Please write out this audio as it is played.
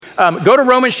Go to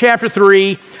Romans chapter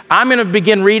 3. I'm going to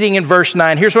begin reading in verse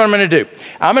 9. Here's what I'm going to do.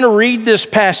 I'm going to read this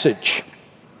passage,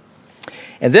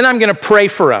 and then I'm going to pray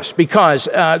for us, because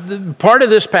part of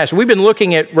this passage, we've been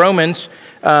looking at Romans.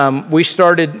 We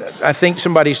started, I think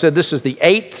somebody said this is the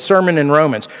 8th sermon in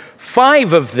Romans.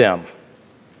 5 of them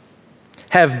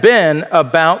have been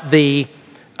about the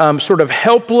sort of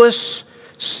helpless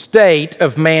state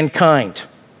of mankind.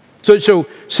 So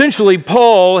essentially,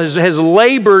 Paul has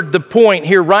labored the point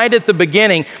here right at the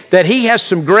beginning that he has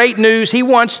some great news. He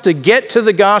wants to get to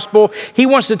the gospel. He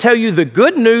wants to tell you the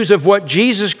good news of what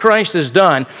Jesus Christ has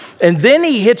done. And then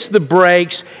he hits the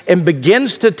brakes and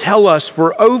begins to tell us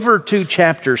for over 2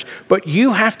 chapters, but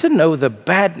you have to know the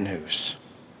bad news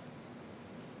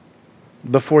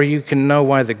before you can know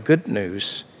why the good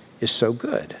news is so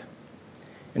good.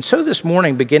 And so this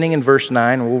morning, beginning in verse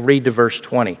 9, we'll read to verse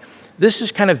 20. This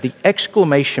is kind of the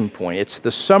exclamation point. It's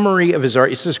the summary of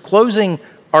it's his closing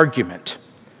argument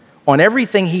on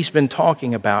everything he's been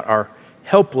talking about, our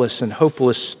helpless and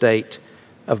hopeless state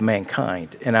of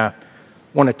mankind. And I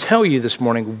want to tell you this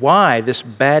morning why this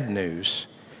bad news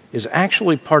is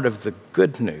actually part of the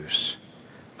good news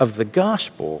of the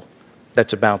gospel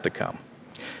that's about to come.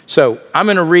 So I'm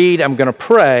going to read, I'm going to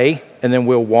pray, and then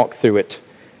we'll walk through it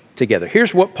together.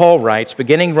 Here's what Paul writes,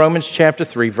 beginning Romans chapter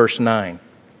 3, verse 9.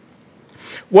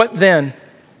 What then?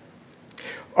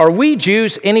 Are we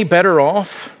Jews any better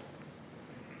off?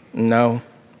 No,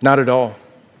 not at all.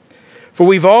 For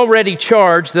we've already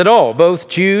charged that all, both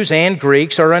Jews and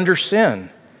Greeks, are under sin.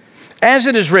 As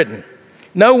it is written,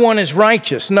 no one is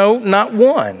righteous, no, not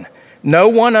one. No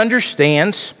one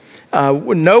understands,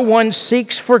 no one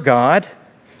seeks for God.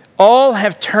 All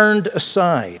have turned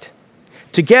aside.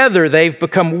 Together they've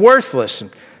become worthless.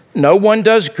 No one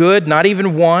does good, not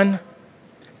even one.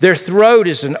 Their throat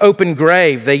is an open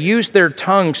grave. They use their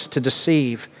tongues to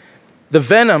deceive. The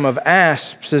venom of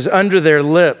asps is under their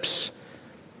lips.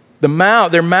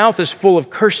 Their mouth is full of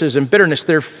curses and bitterness.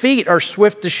 Their feet are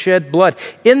swift to shed blood.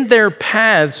 In their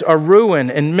paths are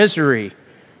ruin and misery.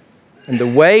 And the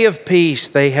way of peace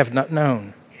they have not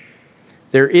known.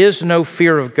 There is no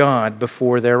fear of God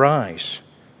before their eyes.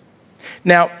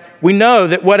 Now, we know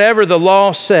that whatever the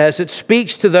law says, it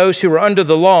speaks to those who are under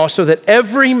the law so that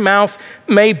every mouth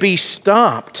may be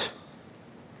stopped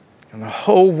and the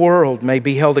whole world may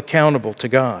be held accountable to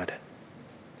God.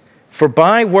 For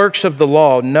by works of the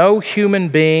law, no human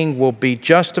being will be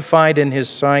justified in his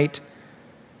sight,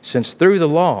 since through the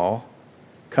law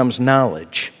comes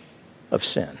knowledge of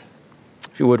sin.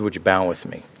 If you would you bow with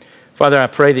me? Father, I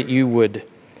pray that you would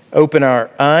open our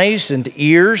eyes and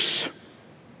ears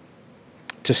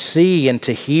to see and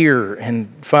to hear.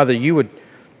 And Father, you would,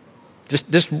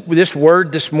 this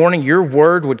word this morning, your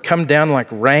word would come down like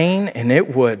rain, and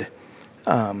it would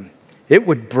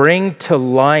bring to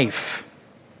life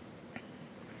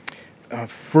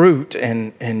fruit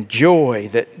and joy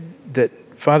that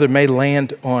Father may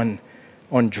land on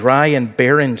dry and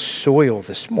barren soil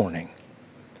this morning.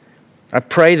 I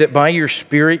pray that by your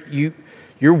Spirit,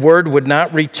 your word would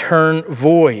not return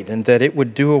void, and that it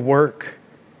would do a work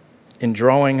in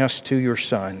drawing us to your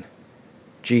Son,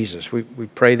 Jesus. We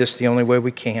pray this the only way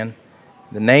we can.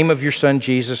 In the name of your Son,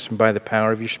 Jesus, and by the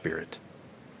power of your Spirit.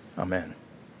 Amen.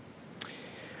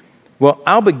 Well,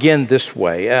 I'll begin this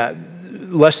way.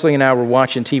 Leslie and I were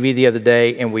watching TV the other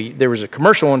day, and there was a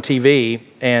commercial on TV,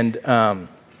 and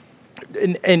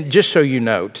just so you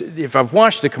know, if I've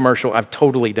watched the commercial, I've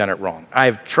totally done it wrong.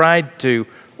 I've tried to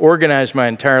organize my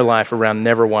entire life around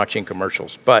never watching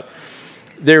commercials, but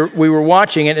we were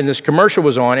watching it, and this commercial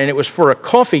was on, and it was for a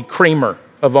coffee creamer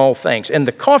of all things. And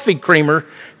the coffee creamer,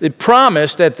 it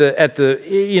promised at the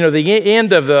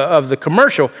end of the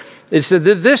commercial, it said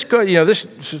that this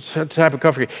type of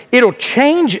coffee, it'll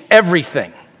change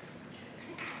everything.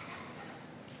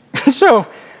 So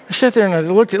I sat there and I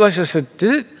looked at Leslie and I said,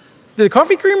 did the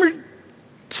coffee creamer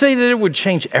say that it would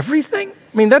change everything?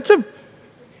 I mean, that's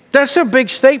a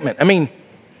big statement. I mean,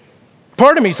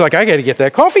 part of me is like, I got to get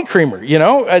that coffee creamer,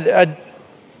 I'd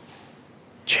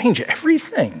change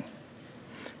everything.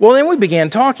 Well, then we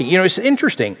began talking. It's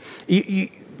interesting.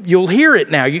 You'll hear it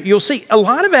now. You'll see a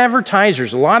lot of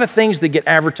advertisers, a lot of things that get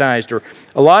advertised, or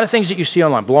a lot of things that you see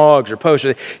online, blogs or posts.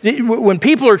 When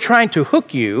people are trying to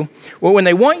hook you, when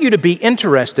they want you to be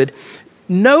interested,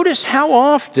 notice how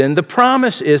often the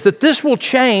promise is that this will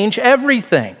change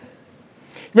everything.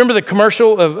 Remember the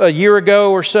commercial of a year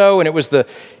ago or so, and it was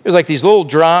like these little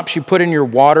drops you put in your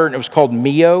water, and it was called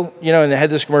Mio, and they had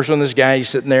this commercial, and this guy, he's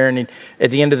sitting there, and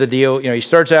at the end of the deal, he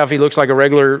starts out, he looks like a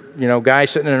regular, guy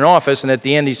sitting in an office, and at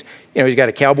the end, he's got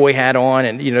a cowboy hat on,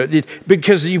 and,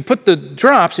 because you put the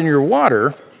drops in your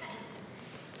water,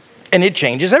 And it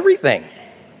changes everything.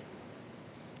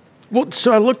 Well,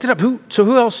 so I looked it up. Who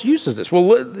else uses this?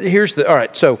 Well, all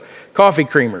right, so coffee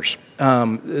creamers,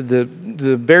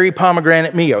 the berry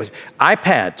pomegranate Mio,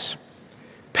 iPads,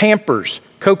 Pampers,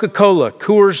 Coca-Cola,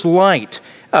 Coors Light,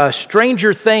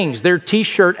 Stranger Things, their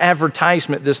t-shirt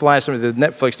advertisement this last summer, the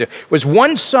Netflix deal, was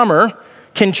one summer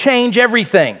can change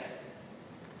everything.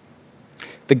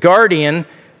 The Guardian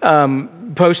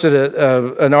posted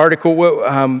an article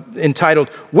entitled,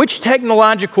 "Which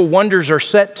Technological Wonders Are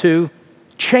Set to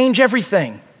Change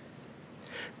Everything?"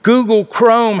 Google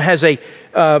Chrome has a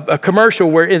commercial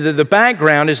where the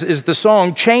background is the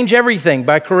song "Change Everything"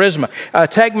 by Charisma.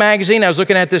 Tech Magazine, I was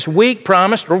looking at this week,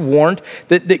 promised or warned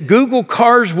that Google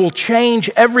cars will change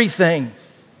everything.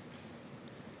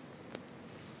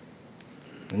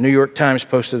 The New York Times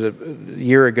posted a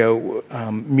year ago,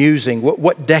 musing,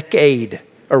 what decade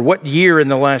or what year in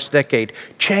the last decade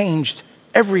changed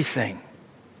everything?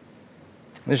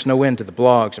 There's no end to the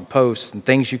blogs and posts and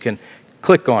things you can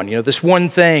click on. You know, this one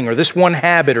thing or this one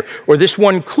habit or this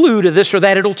one clue to this or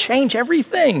that, it'll change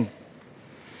everything.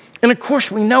 And of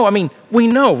course we know,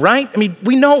 right?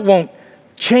 We know it won't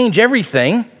change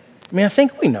everything. I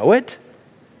think we know it.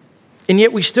 And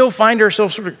yet we still find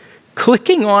ourselves sort of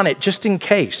clicking on it just in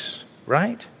case,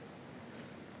 right?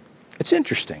 It's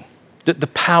interesting, the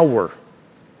power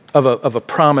of a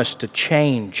promise to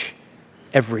change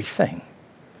everything.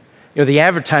 You know, the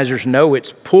advertisers know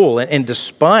its pull, and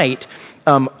despite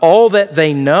all that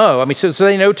they know, so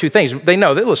they know two things. They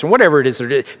know that, listen, whatever it is,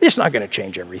 it's not going to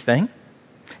change everything.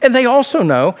 And they also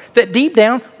know that deep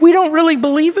down, we don't really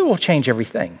believe it will change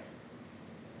everything.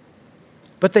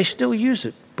 But they still use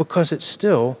it because it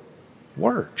still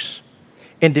works.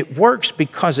 And it works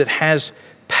because it has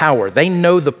power. They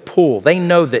know the pull. They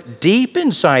know that deep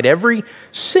inside every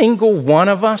single one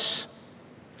of us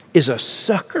is a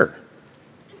sucker,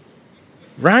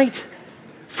 right?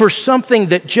 For something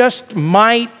that just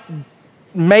might,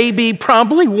 maybe,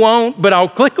 probably won't, but I'll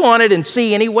click on it and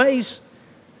see anyways,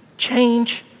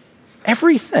 change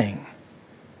everything.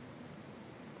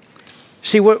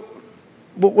 See,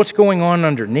 what's going on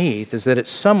underneath is that at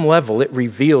some level it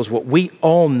reveals what we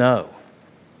all know,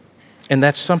 and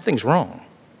that's something's wrong.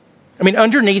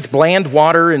 Underneath bland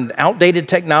water and outdated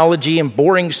technology and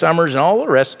boring summers and all the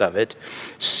rest of it,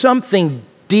 something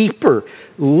deeper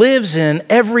lives in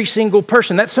every single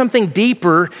person. That something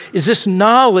deeper is this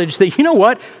knowledge that, you know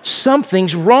what?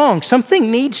 Something's wrong.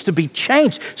 Something needs to be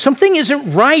changed. Something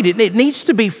isn't right. It needs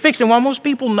to be fixed. And while most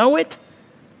people know it,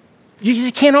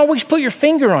 you can't always put your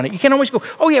finger on it. You can't always go,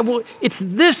 oh yeah, well, it's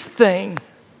this thing.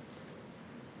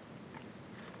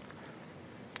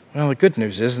 Well, the good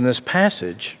news is in this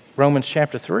passage, Romans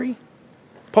chapter 3,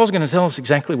 Paul's going to tell us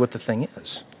exactly what the thing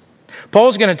is.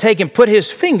 Paul's going to take and put his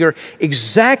finger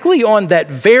exactly on that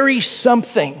very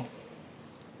something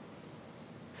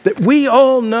that we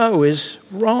all know is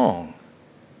wrong.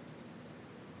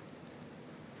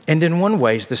 And in one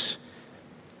way, this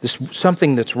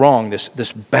something that's wrong,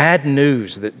 this bad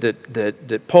news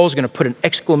that Paul's going to put an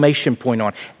exclamation point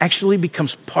on, actually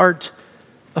becomes part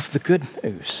of the good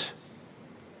news.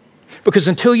 Because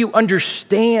until you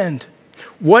understand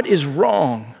what is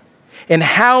wrong and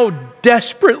how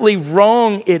desperately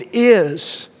wrong it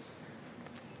is,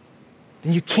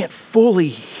 then you can't fully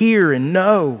hear and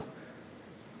know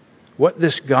what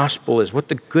this gospel is, what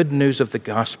the good news of the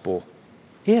gospel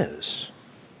is.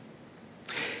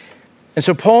 And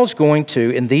so Paul's going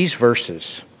to, in these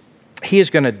verses, he is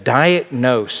going to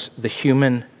diagnose the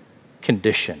human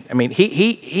condition.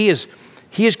 He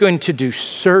is going to do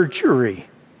surgery,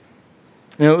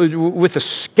 with a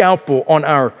scalpel on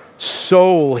our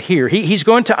soul here. He's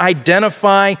going to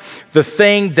identify the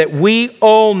thing that we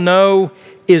all know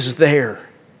is there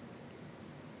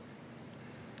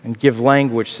and give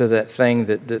language to that thing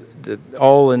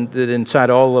that inside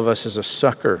all of us is a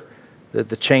sucker that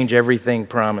the change everything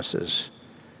promises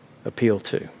appeal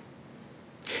to.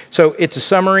 So it's a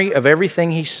summary of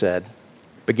everything he said,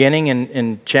 beginning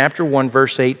in chapter 1,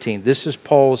 verse 18. This is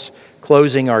Paul's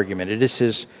closing argument. It is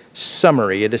his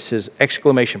summary. It is his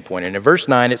exclamation point. And in verse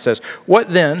 9 it says, "What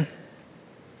then?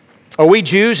 Are we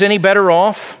Jews any better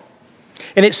off?"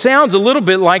 And it sounds a little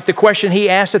bit like the question he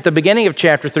asked at the beginning of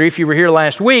chapter 3, if you were here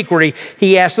last week, where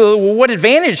he asked, well, what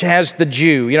advantage has the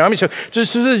Jew? So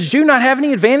does the Jew not have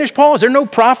any advantage, Paul? Is there no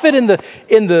profit in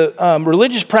the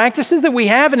religious practices that we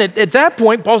have? And at that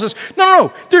point, Paul says,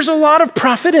 no, there's a lot of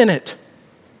profit in it.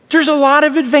 There's a lot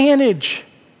of advantage.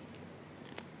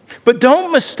 But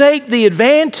don't mistake the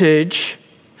advantage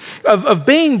of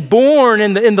being born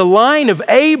in the line of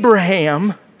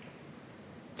Abraham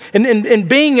and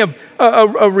being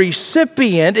a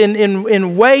recipient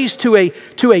in ways to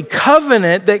a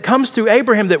covenant that comes through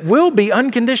Abraham that will be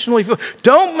unconditionally fulfilled.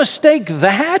 Don't mistake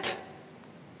that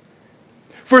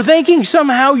for thinking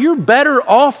somehow you're better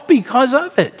off because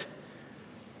of it.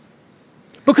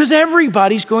 Because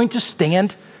everybody's going to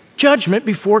stand judgment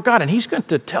before God, and He's going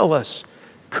to tell us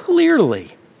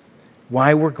clearly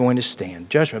why we're going to stand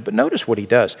judgment. But notice what He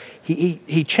does.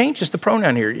 He changes the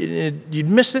pronoun here. You'd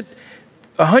miss it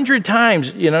 100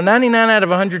 times, 99 out of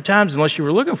 100 times unless you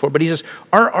were looking for it. But He says,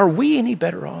 are we any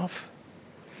better off?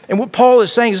 And what Paul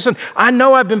is saying is, listen, I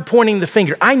know I've been pointing the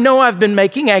finger. I know I've been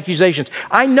making accusations.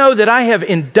 I know that I have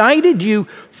indicted you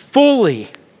fully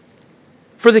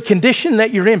for the condition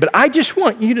that you're in. But I just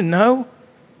want you to know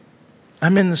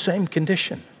I'm in the same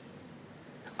condition.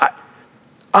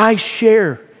 I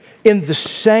share in the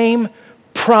same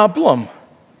problem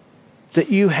that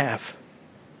you have.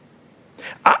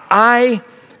 I,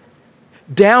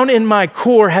 down in my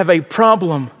core, have a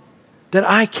problem that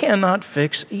I cannot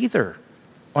fix either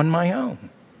on my own.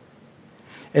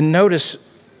 And notice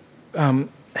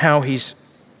how he's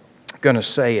going to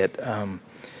say it.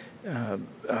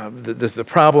 The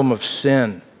problem of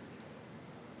sin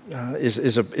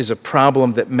is a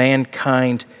problem that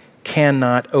mankind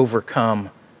cannot overcome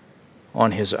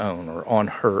on his own or on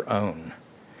her own.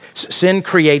 Sin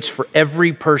creates for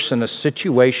every person a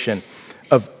situation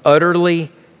of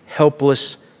utterly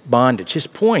helpless bondage. His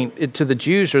point to the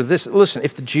Jews are this: listen,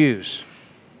 if the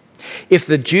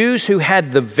Jews who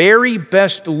had the very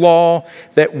best law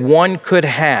that one could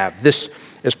have, this,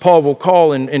 as Paul will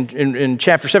call in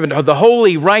chapter 7, the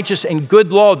holy, righteous, and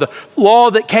good law, the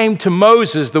law that came to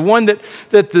Moses, the one that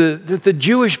the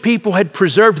Jewish people had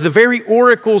preserved, the very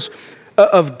oracles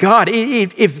of God.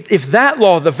 If that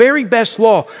law, the very best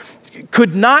law,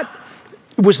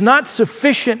 was not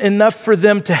sufficient enough for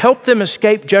them to help them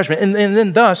escape judgment and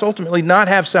then thus ultimately not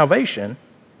have salvation,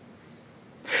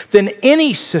 then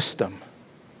any system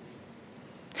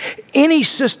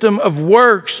of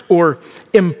works or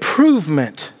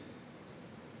improvement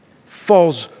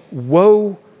falls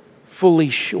woefully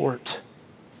short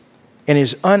and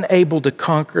is unable to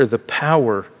conquer the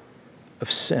power of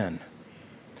sin.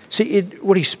 See,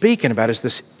 what he's speaking about is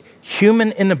this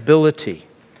human inability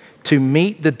to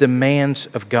meet the demands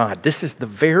of God. This is the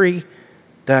very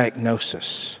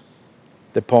diagnosis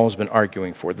that Paul's been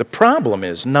arguing for. The problem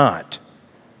is not,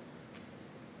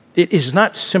 it is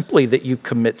not simply that you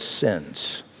commit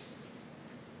sins.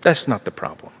 That's not the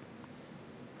problem.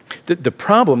 The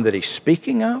problem that he's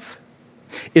speaking of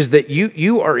is that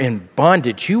you are in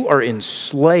bondage, you are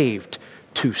enslaved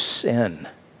to sin,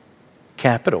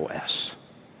 capital S.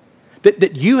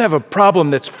 That you have a problem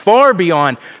that's far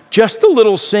beyond just the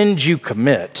little sins you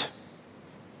commit.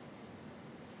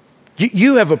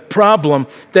 You have a problem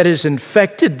that has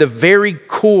infected the very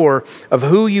core of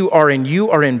who you are, and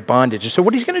you are in bondage. So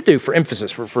what he's going to do for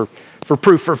emphasis, for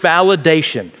proof, for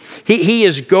validation, he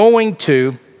is going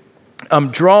to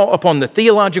draw upon the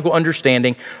theological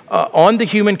understanding on the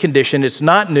human condition. It's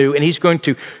not new, and he's going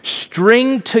to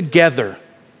string together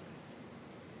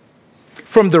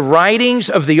from the writings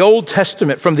of the Old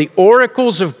Testament, from the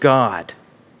oracles of God,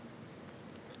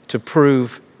 to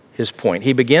prove his point.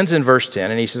 He begins in verse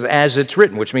 10, and he says, as it's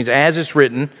written, which means as it's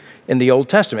written in the Old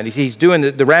Testament. He's doing,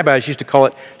 the rabbis used to call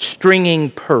it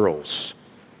stringing pearls.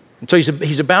 And so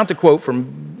he's about to quote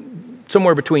from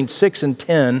somewhere between 6 and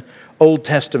 10 Old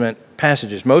Testament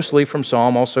passages, mostly from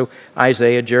Psalm, also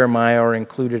Isaiah, Jeremiah are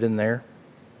included in there.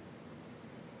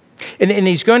 And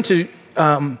he's going to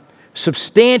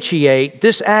substantiate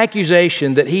this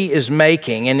accusation that he is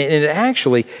making. And it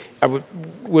actually, I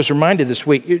was reminded this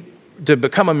week, to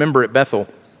become a member at Bethel,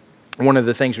 one of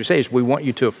the things we say is we want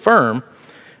you to affirm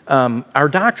our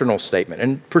doctrinal statement,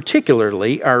 and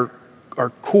particularly our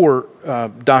core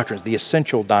doctrines, the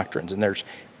essential doctrines. And there's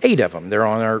 8 of them. They're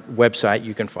on our website.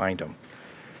 You can find them.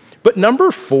 But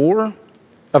number 4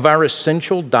 of our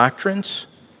essential doctrines,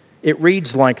 it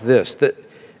reads like this, that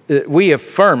we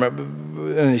affirm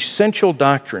an essential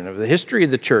doctrine of the history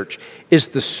of the church is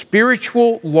the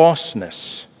spiritual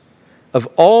lostness of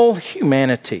all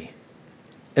humanity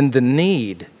and the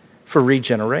need for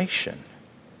regeneration.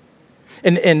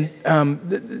 And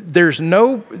there's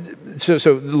no, so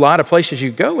a lot of places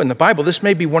you go in the Bible, this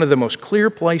may be one of the most clear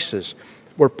places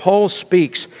where Paul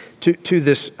speaks to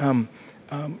this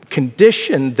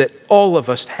condition that all of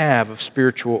us have of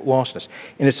spiritual lostness.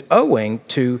 And it's owing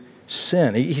to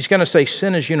sin. He's going to say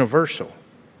sin is universal,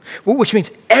 which means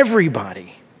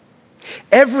everybody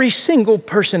Every single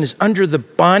person is under the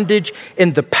bondage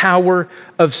and the power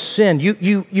of sin.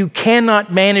 You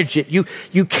cannot manage it.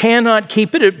 You cannot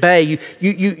keep it at bay.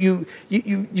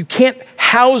 You can't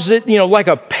house it, like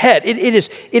a pet.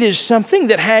 It is something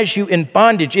that has you in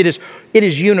bondage. It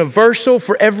is universal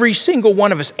for every single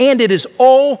one of us, and it is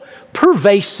all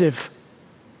pervasive,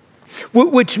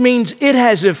 which means it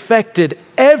has affected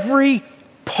every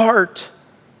part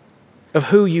of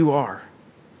who you are.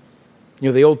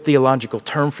 The old theological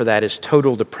term for that is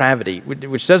total depravity,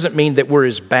 which doesn't mean that we're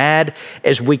as bad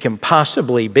as we can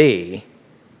possibly be,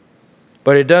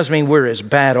 but it does mean we're as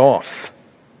bad off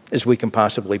as we can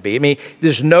possibly be. I mean,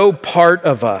 there's no part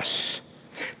of us,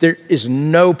 there is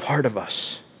no part of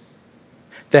us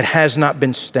that has not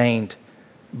been stained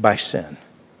by sin.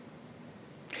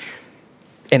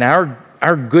 And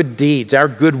our good deeds, our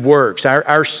good works,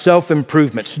 our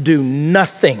self-improvements do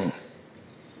nothing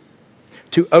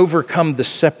to overcome the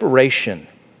separation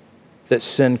that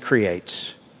sin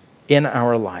creates in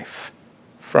our life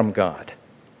from God.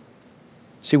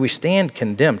 See, we stand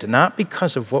condemned, not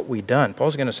because of what we've done.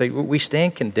 Paul's going to say we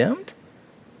stand condemned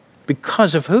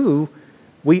because of who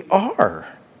we are.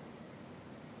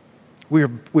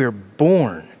 We're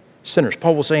born sinners.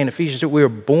 Paul will say in Ephesians 2, we are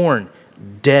born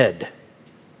dead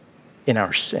in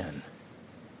our sin.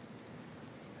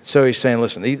 So he's saying,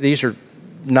 listen, these are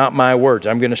not my words.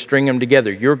 I'm going to string them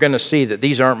together. You're going to see that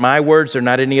these aren't my words. They're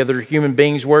not any other human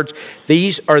being's words.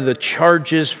 These are the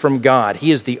charges from God.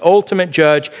 He is the ultimate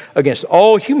judge against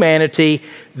all humanity.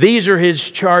 These are his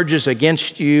charges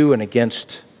against you and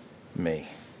against me.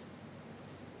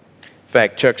 In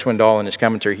fact, Chuck Swindoll in his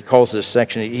commentary, he calls this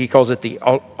section, he calls it the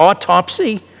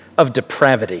autopsy of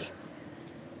depravity.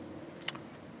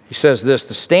 He says this: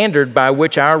 the standard by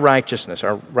which our righteousness,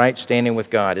 our right standing with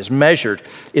God, is measured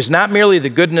is not merely the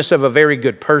goodness of a very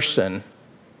good person,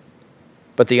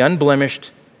 but the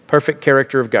unblemished, perfect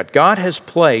character of God. God has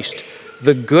placed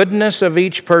the goodness of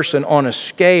each person on a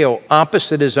scale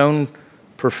opposite his own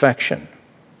perfection.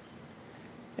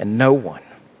 And no one,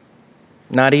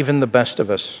 not even the best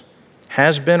of us,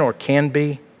 has been or can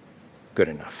be good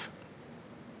enough.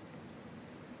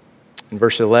 In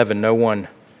verse 11, no one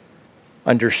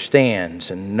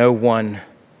understands and no one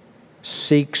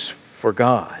seeks for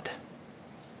God.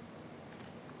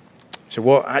 So,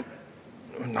 well,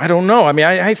 I don't know. I mean,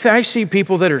 I see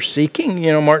people that are seeking.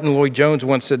 Martin Lloyd-Jones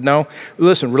once said, no,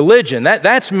 listen, religion,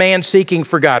 that's man seeking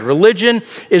for God. Religion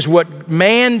is what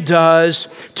man does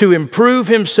to improve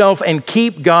himself and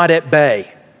keep God at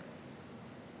bay.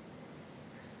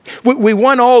 We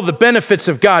want all the benefits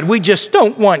of God. We just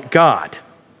don't want God.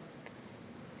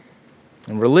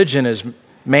 And religion is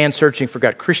man searching for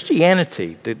God.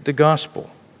 Christianity, the gospel,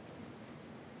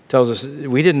 tells us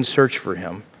we didn't search for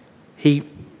him. He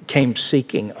came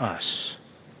seeking us.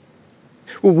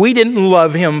 We didn't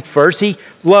love him first. He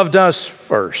loved us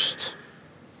first.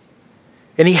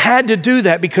 And he had to do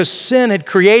that because sin had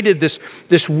created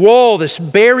this wall, this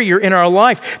barrier in our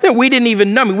life that we didn't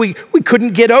even know. I mean, we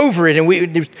couldn't get over it, and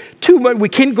we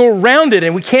can't go around it,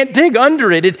 and we can't dig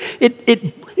under it.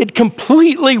 It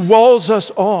completely walls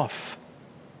us off.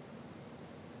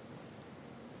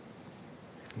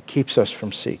 It keeps us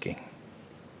from seeking.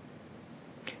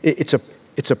 It's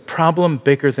a problem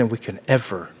bigger than we can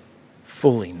ever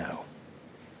fully know.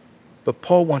 But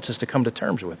Paul wants us to come to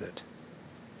terms with it.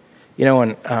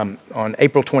 On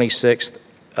April 26th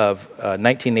of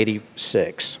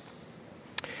 1986,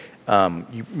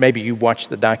 maybe you watched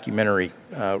the documentary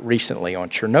recently on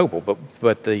Chernobyl,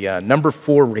 but the number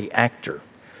 4 reactor,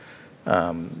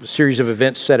 a series of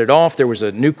events set it off. There was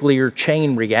a nuclear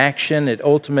chain reaction. It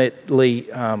ultimately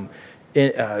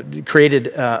created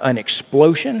an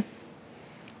explosion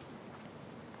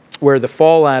where the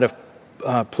fallout of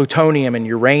plutonium and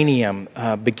uranium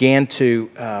began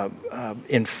to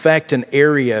infect an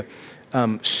area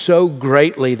so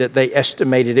greatly that they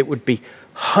estimated it would be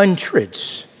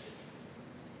hundreds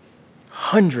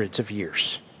of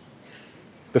years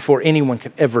before anyone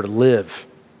could ever live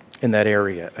in that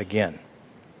area again.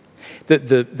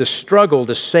 The struggle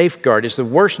to safeguard is the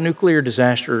worst nuclear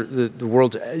disaster the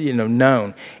world's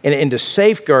known, and to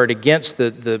safeguard against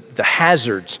the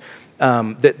hazards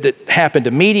that happened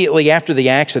immediately after the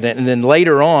accident, and then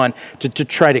later on to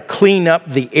try to clean up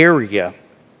the area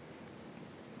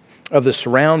of the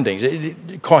surroundings.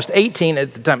 It cost 18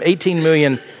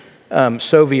 million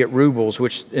Soviet rubles,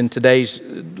 which in today's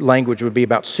language would be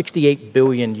about 68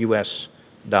 billion US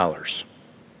dollars.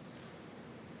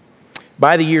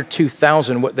 By the year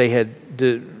 2000, what they had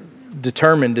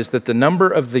determined is that the number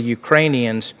of the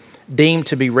Ukrainians deemed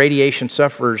to be radiation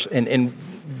sufferers and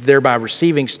thereby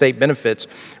receiving state benefits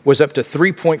was up to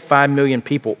 3.5 million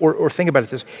people. Or think about it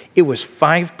this, it was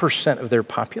 5% of their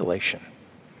population.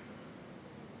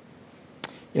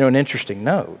 You know, an interesting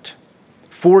note,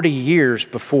 40 years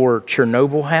before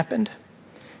Chernobyl happened,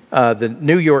 the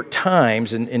New York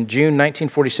Times in June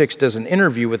 1946 does an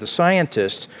interview with a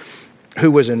scientist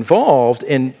who was involved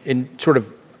in sort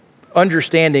of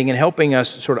understanding and helping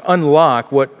us sort of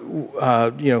unlock what,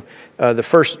 the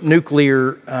first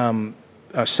nuclear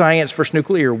science, first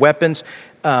nuclear weapons.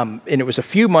 And it was a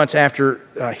few months after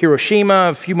Hiroshima,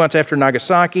 a few months after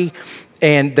Nagasaki,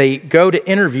 and they go to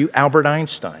interview Albert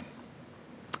Einstein.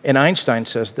 And Einstein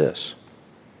says this.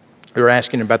 They were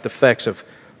asking about the effects of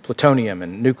plutonium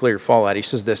and nuclear fallout. He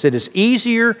says this: "It is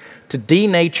easier to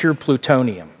denature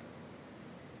plutonium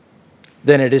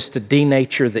than it is to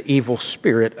denature the evil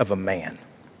spirit of a man."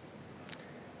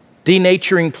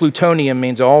 Denaturing plutonium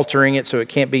means altering it so it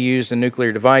can't be used in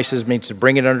nuclear devices, means to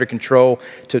bring it under control,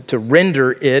 to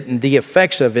render it and the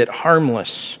effects of it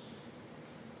harmless.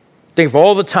 Think of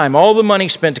all the time, all the money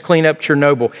spent to clean up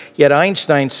Chernobyl, yet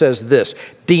Einstein says this: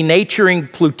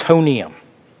 denaturing plutonium,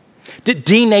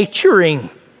 denaturing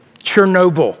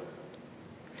Chernobyl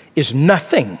is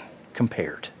nothing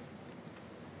compared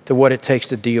to what it takes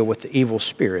to deal with the evil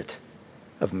spirit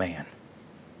of man.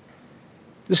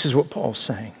 This is what Paul's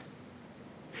saying.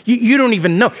 You don't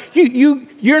even know.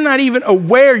 You're not even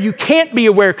aware. You can't be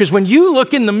aware, because when you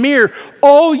look in the mirror,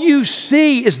 all you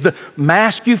see is the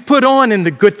mask you've put on and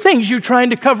the good things you're trying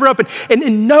to cover up.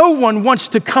 And no one wants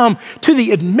to come to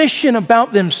the admission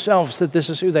about themselves that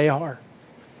this is who they are.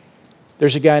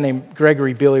 There's a guy named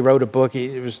Gregory Beale. He wrote a book.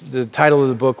 The title of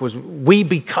the book was "We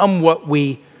Become What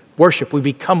We Worship." We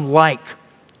become like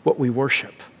what we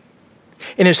worship.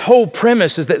 And his whole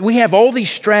premise is that we have all these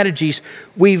strategies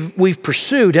we've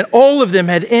pursued, and all of them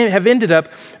have ended up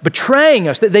betraying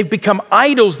us, that they've become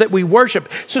idols that we worship.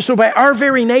 So by our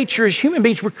very nature as human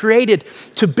beings, we're created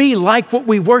to be like what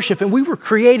we worship, and we were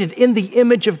created in the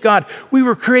image of God. We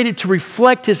were created to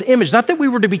reflect His image, not that we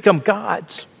were to become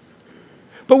gods,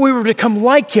 but we were to become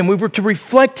like Him. We were to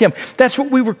reflect Him. That's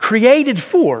what we were created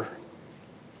for.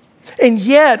 And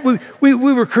yet, we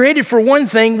were created for one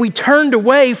thing. We turned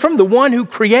away from the one who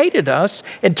created us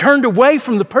and turned away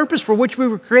from the purpose for which we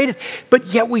were created. But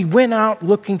yet we went out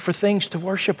looking for things to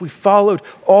worship. We followed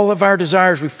all of our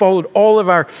desires. We followed all of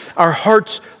our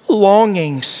heart's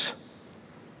longings.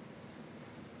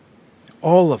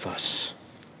 All of us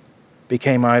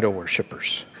became idol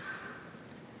worshipers.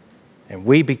 And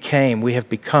we have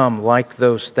become like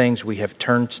those things we have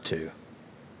turned to.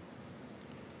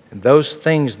 And those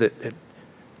things that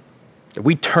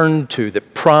we turned to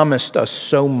that promised us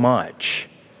so much,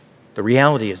 the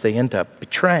reality is they end up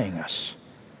betraying us.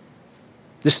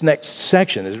 This next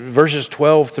section is verses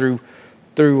 12 through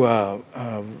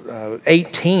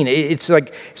 18. It's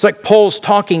like Paul's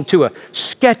talking to a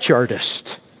sketch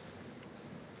artist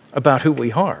about who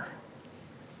we are.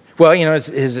 Well,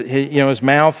 his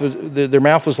mouth, their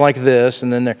mouth was like this,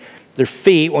 and then their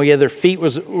feet, their feet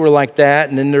were like that,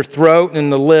 and then their throat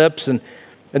and the lips, and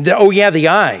the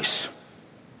eyes.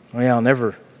 I'll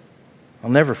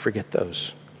never forget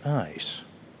those eyes.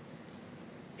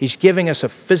 He's giving us a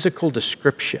physical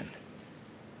description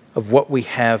of what we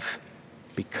have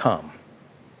become.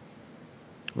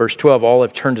 Verse 12, all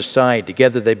have turned aside.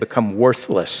 Together they become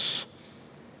worthless.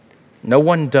 No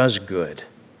one does good.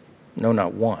 No,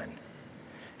 not one.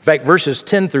 In fact, verses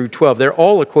 10 through 12, they're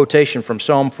all a quotation from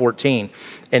Psalm 14.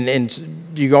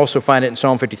 And you also find it in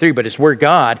Psalm 53, but it's where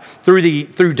God, through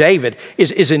David,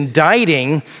 is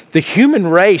indicting the human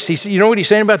race. You know what he's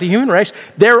saying about the human race?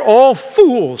 They're all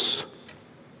fools.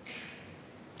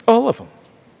 All of them.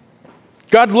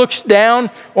 God looks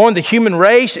down on the human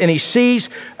race and He sees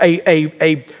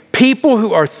a people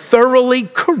who are thoroughly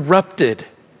corrupted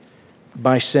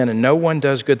by sin, and no one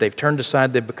does good. They've turned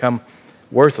aside, they've become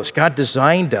worthless. God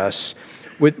designed us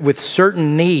with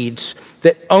certain needs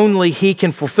that only He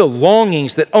can fulfill,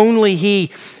 longings that only He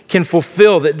can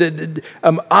fulfill, the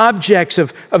objects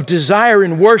of desire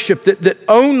and worship that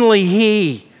only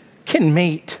He can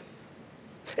meet.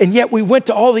 And yet we went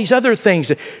to all these other things,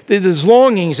 these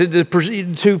longings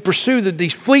to pursue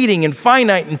these fleeting and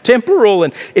finite and temporal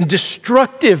and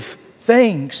destructive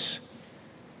things.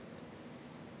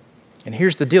 And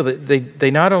here's the deal,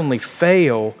 they not only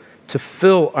fail to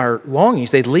fill our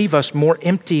longings, they leave us more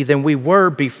empty than we were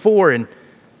before, and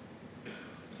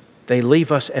they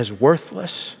leave us as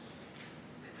worthless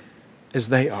as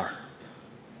they are.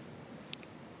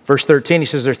 Verse 13, he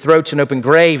says, their throat's an open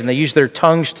grave, and they use their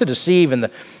tongues to deceive, and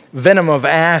venom of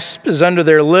asp is under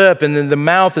their lip, and then the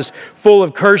mouth is full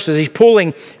of curses. He's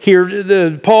pulling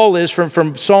here, Paul is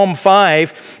from Psalm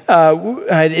 5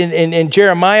 in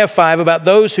Jeremiah 5 about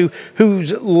those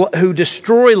who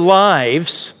destroy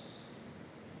lives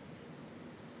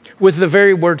with the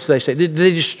very words they say.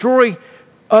 They destroy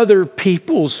other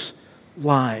people's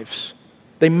lives.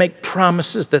 They make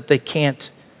promises that they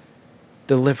can't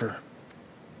deliver.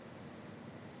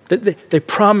 They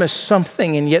promise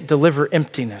something and yet deliver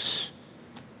emptiness.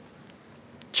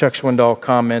 Chuck Swindoll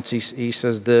comments, he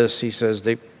says this, he says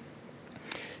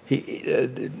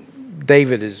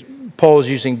Paul is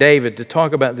using David to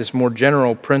talk about this more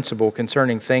general principle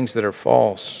concerning things that are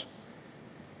false.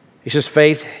 He says,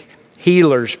 faith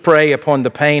healers prey upon the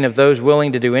pain of those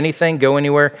willing to do anything, go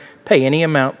anywhere, pay any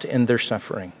amount to end their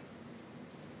suffering.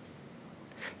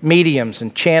 Mediums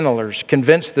and channelers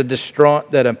convince the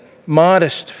distraught that a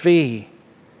modest fee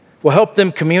will help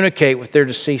them communicate with their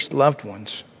deceased loved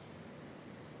ones.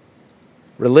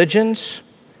 Religions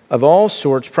of all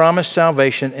sorts promise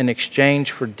salvation in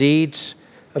exchange for deeds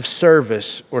of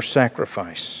service or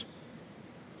sacrifice.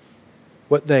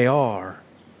 What they are,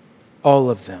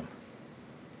 all of them,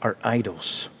 are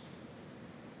idols.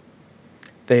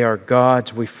 They are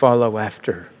gods we follow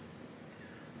after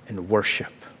and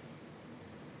worship.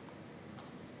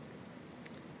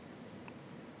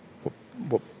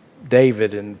 Well,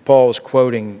 David, and Paul's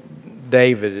quoting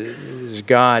David, is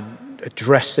God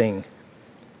addressing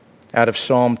out of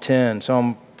Psalm 10,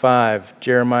 Psalm 5,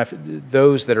 Jeremiah,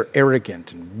 those that are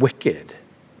arrogant and wicked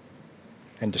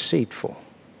and deceitful.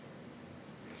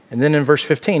 And then in verse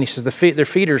 15, he says, their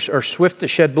feet are swift to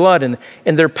shed blood, and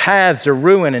their paths are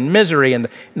ruin and misery, and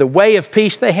the way of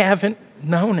peace, they haven't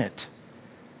known it.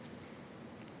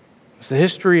 It's the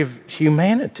history of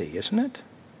humanity, isn't it?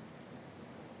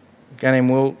 A guy named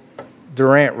Will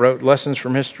Durant wrote Lessons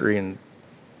from History, and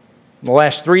in the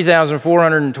last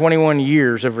 3,421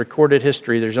 years of recorded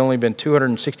history, there's only been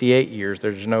 268 years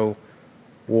there's no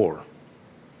war.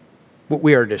 But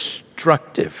we are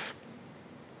destructive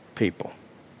people.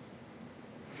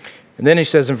 And then he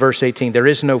says in verse 18, there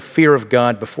is no fear of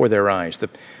God before their eyes. The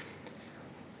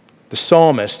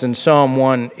psalmist in Psalm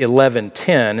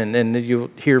 111:10, and then you'll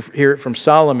hear it from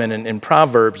Solomon in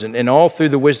Proverbs and all through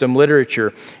the wisdom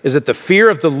literature, is that the fear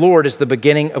of the Lord is the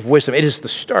beginning of wisdom. It is the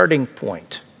starting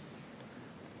point.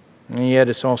 And yet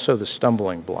it's also the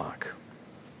stumbling block.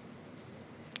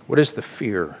 What is the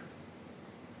fear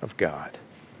of God?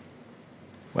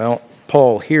 Well,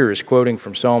 Paul here is quoting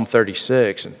from Psalm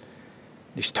 36, and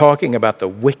he's talking about the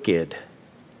wicked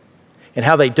and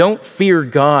how they don't fear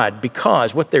God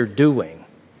because what they're doing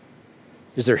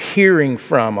is they're hearing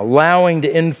from, allowing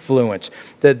to influence,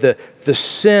 the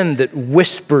sin that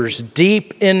whispers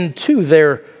deep into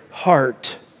their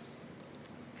heart.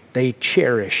 They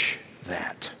cherish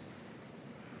that.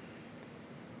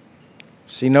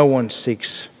 See, no one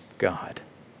seeks God.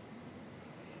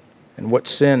 And what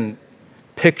sin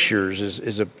pictures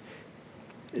is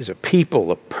a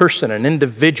people, a person, an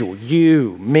individual,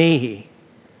 you, me,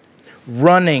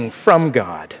 running from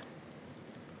God.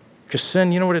 Because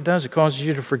sin, you know what it does? It causes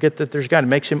you to forget that there's God. It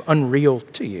makes him unreal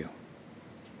to you.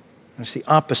 And it's the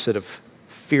opposite of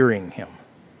fearing him.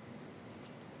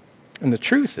 And the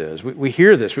truth is, we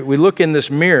hear this. We look in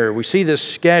this mirror. We see this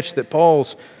sketch that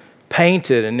Paul's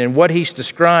painted and what he's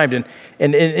described.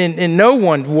 And no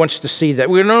one wants to see that.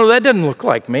 We know that doesn't look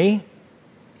like me.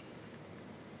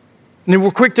 And then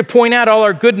we're quick to point out all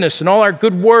our goodness and all our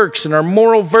good works and our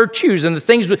moral virtues and the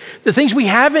things we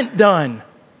haven't done.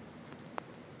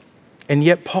 And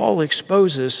yet Paul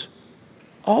exposes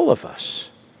all of us.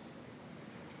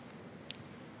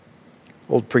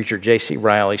 Old preacher J.C.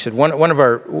 Ryle, he said, one of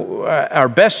our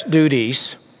best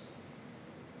duties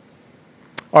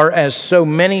are as so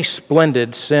many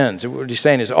splendid sins. What he's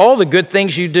saying is all the good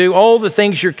things you do, all the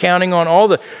things you're counting on, all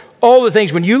the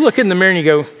things, when you look in the mirror and you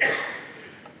go,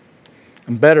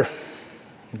 I'm better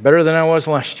than I was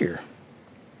last year.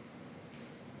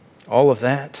 All of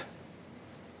that.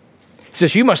 He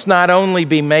says, you must not only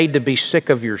be made to be sick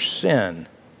of your sin,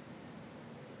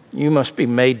 you must be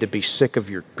made to be sick of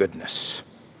your goodness,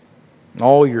 and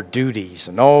all your duties,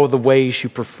 and all the ways you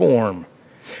perform.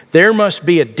 There must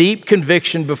be a deep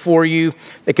conviction before you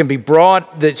that can be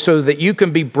brought, so that you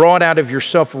can be brought out of your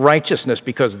self-righteousness,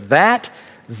 because that's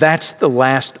the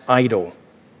last idol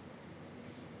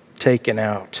taken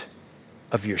out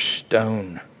of your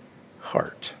stone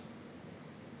heart.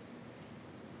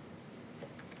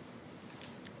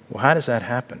 Well, how does that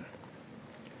happen?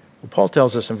 Well, Paul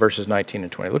tells us in verses 19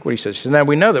 and 20. Look what he says. He says, now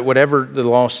we know that whatever the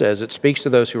law says, it speaks to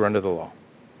those who are under the law,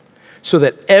 so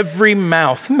that every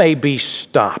mouth may be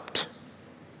stopped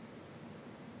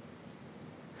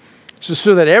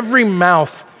so that every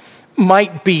mouth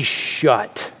might be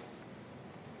shut.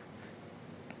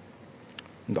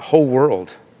 And the whole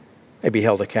world may be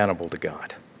held accountable to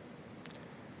God.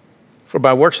 For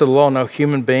by works of the law, no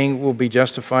human being will be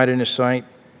justified in his sight,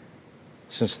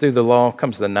 since through the law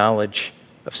comes the knowledge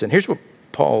of sin. Here's what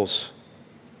Paul's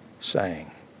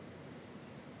saying.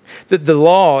 That the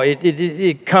law,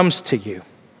 it comes to you.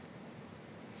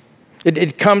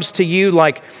 It comes to you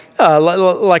like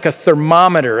a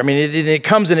thermometer. I mean, it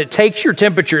comes and it takes your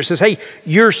temperature. It says, hey,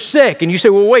 you're sick. And you say,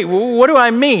 well, wait, what do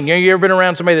I mean? You ever been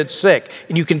around somebody that's sick?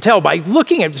 And you can tell by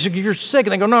looking at it, you're sick.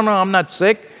 And they go, no, I'm not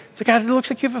sick. It's like, God, it looks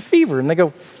like you have a fever. And they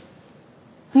go,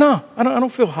 no, I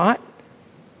don't feel hot.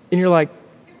 And you're like,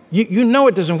 you know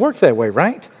it doesn't work that way,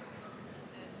 right?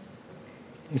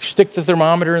 You stick the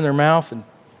thermometer in their mouth, and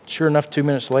sure enough, 2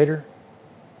 minutes later,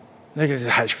 they get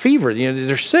a fever.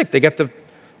 They're sick. They got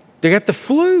the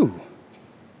flu.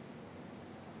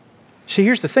 See,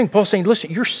 here's the thing. Paul's saying,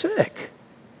 listen, you're sick.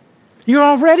 You're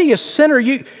already a sinner.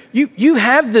 You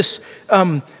have this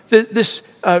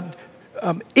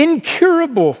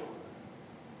incurable,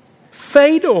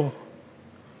 fatal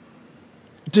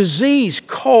disease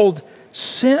called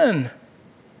sin.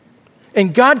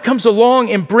 And God comes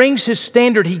along and brings His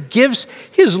standard. He gives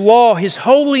His law. His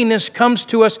holiness comes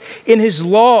to us in His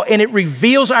law, and it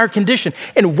reveals our condition.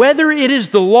 And whether it is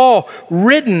the law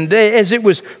written as it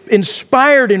was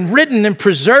inspired and written and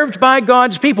preserved by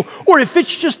God's people, or if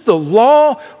it's just the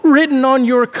law written on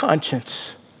your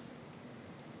conscience,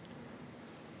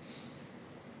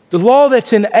 the law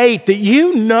that's innate, that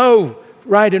you know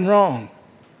right and wrong,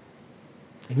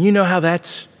 and you know how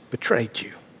that's betrayed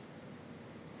you.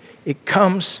 It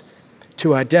comes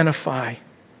to identify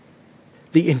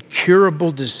the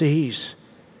incurable disease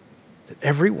that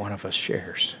every one of us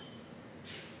shares.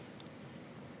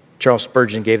 Charles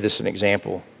Spurgeon gave this an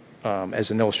example as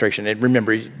an illustration. And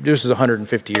remember, this is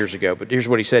 150 years ago, but here's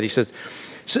what he said. He said,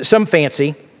 some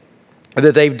fancy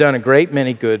that they've done a great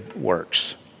many good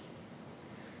works.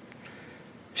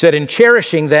 He said, in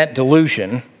cherishing that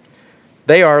delusion,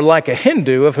 they are like a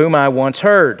Hindu of whom I once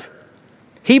heard.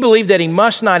 He believed that he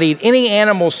must not eat any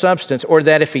animal substance, or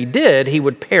that if he did, he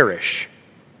would perish.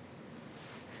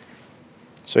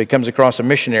 So he comes across a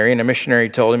missionary, and a missionary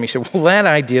told him, he said, well, that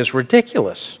idea is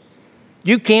ridiculous.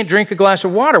 You can't drink a glass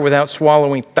of water without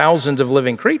swallowing thousands of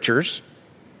living creatures.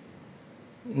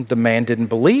 The man didn't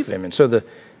believe him. And so the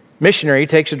missionary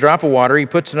takes a drop of water, he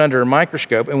puts it under a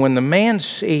microscope, and when the man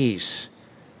sees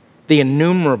the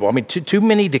innumerable, too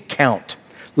many to count,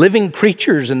 living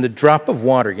creatures in the drop of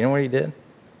water, you know what he did?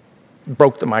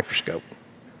 Broke the microscope.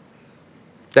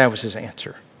 That was his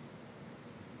answer.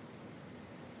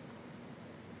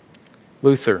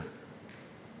 Luther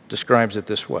describes it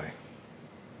this way.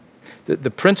 The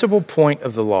principal point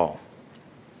of the law,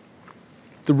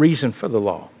 the reason for the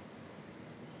law,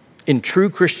 in true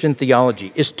Christian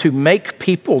theology, is to make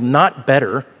people not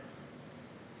better,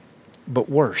 but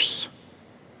worse.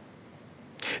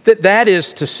 That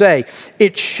is to say,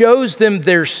 it shows them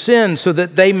their sin so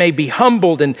that they may be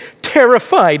humbled and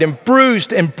terrified and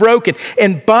bruised and broken,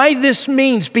 and by this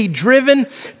means be driven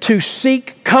to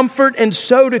seek comfort and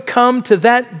so to come to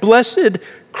that blessed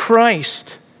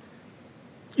Christ.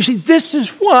 You see, this is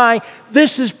why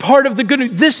this is part of the good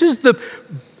news. This is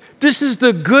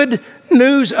the good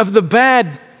news of the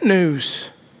bad news,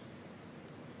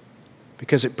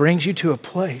 because it brings you to a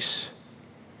place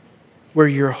where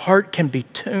your heart can be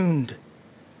tuned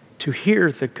to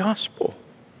hear the gospel.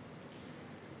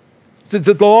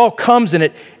 The law comes and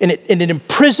it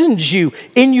imprisons you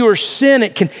in your sin.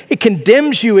 It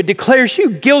condemns you. It declares you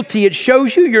guilty. It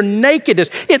shows you your nakedness.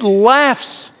 It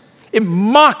laughs. It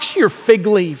mocks your fig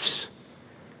leaves.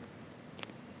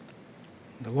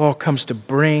 The law comes to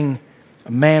bring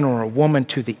a man or a woman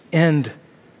to the end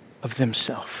of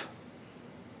themselves,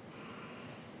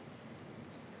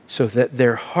 so that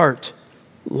their heart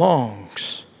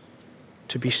longs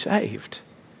to be saved.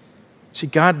 See,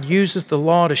 God uses the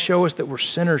law to show us that we're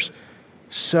sinners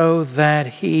so that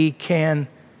He can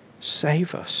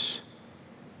save us.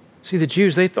 See, the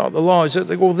Jews, they thought the law is,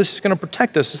 well, this is going to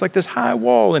protect us. It's like this high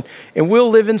wall, and we'll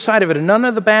live inside of it, and none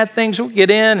of the bad things will get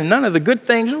in, and none of the good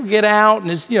things will get out,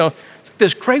 and it's like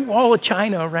this great wall of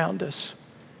China around us.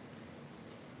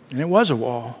 And it was a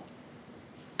wall.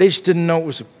 They just didn't know it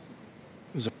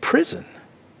was a prison.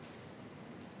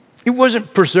 It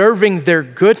wasn't preserving their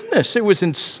goodness. It was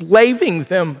enslaving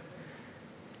them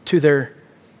to their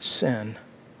sin.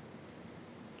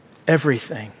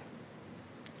 Everything,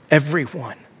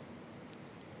 everyone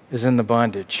is in the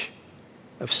bondage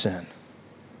of sin.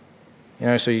 You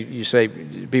know, so you say,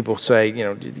 people say, you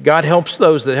know, God helps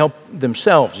those that help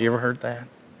themselves. You ever heard that?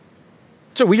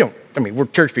 So we're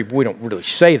church people, we don't really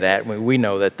say that. We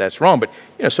know that that's wrong, but,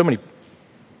 you know, so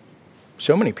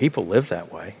many people live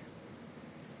that way.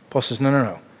 Paul says,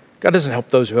 no. God doesn't help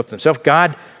those who help themselves.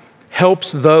 God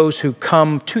helps those who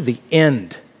come to the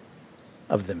end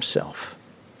of themselves.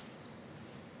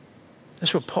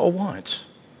 That's what Paul wants.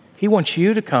 He wants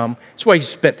you to come. That's why he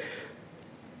spent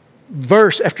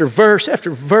verse after verse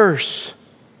after verse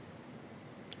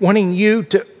wanting you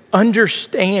to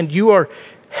understand you are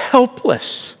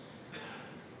helpless.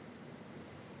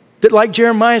 That, like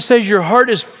Jeremiah says, your heart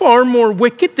is far more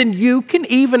wicked than you can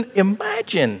even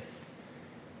imagine.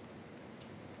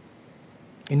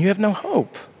 And you have no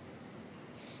hope.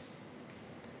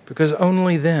 Because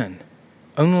only then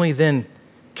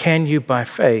can you, by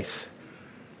faith,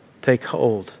 take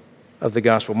hold of the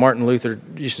gospel. Martin Luther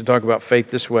used to talk about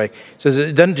faith this way. He says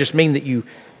it doesn't just mean that you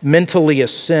mentally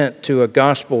assent to a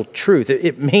gospel truth.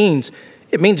 It means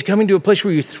coming to a place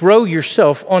where you throw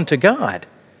yourself onto God.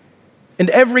 And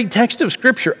every text of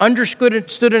Scripture, understood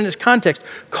in its context,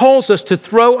 calls us to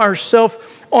throw ourselves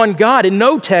on God. And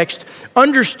no text,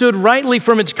 understood rightly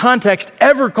from its context,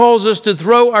 ever calls us to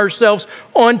throw ourselves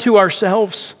onto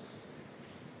ourselves.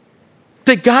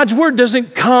 That God's Word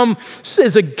doesn't come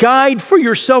as a guide for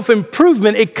your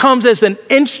self-improvement. It comes as an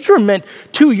instrument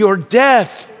to your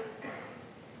death.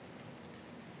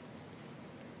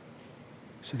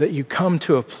 So that you come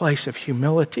to a place of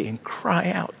humility and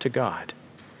cry out to God.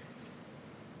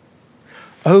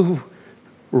 Oh,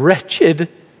 wretched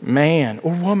man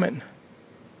or woman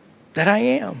that I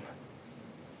am,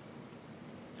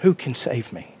 who can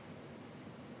save me?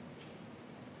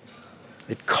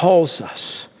 It calls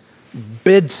us,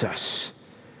 bids us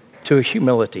to a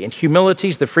humility. And humility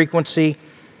is the frequency,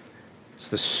 it's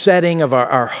the setting of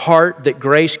our heart that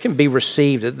grace can be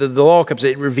received. The law comes,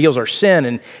 it reveals our sin,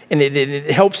 and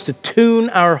it helps to tune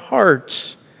our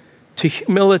hearts to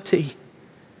humility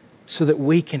so that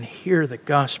we can hear the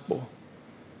gospel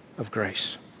of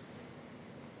grace.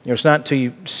 You know, it's not until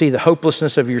you see the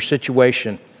hopelessness of your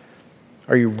situation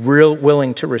are you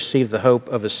willing to receive the hope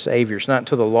of a Savior. It's not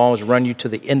until the law has run you to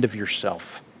the end of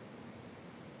yourself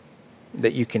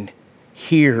that you can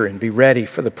hear and be ready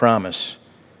for the promise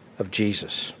of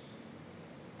Jesus.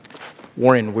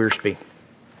 Warren Wiersbe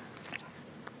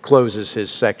closes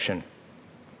his section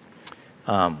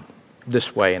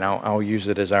this way, and I'll use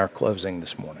it as our closing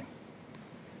this morning.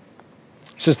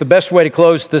 He says the best way to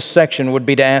close this section would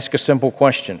be to ask a simple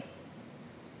question.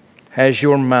 Has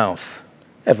your mouth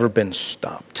ever been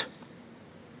stopped?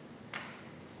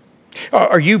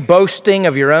 Are you boasting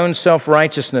of your own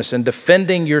self-righteousness and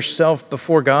defending yourself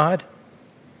before God?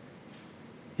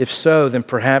 If so, then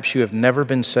perhaps you have never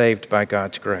been saved by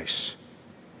God's grace.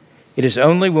 It is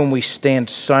only when we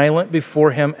stand silent before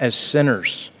Him as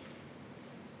sinners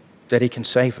that He can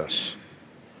save us.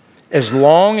 As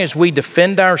long as we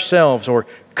defend ourselves or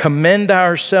commend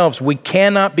ourselves, we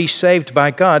cannot be saved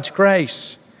by God's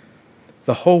grace.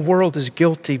 The whole world is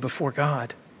guilty before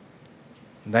God.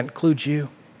 And that includes you.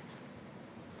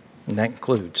 And that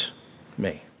includes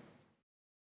me.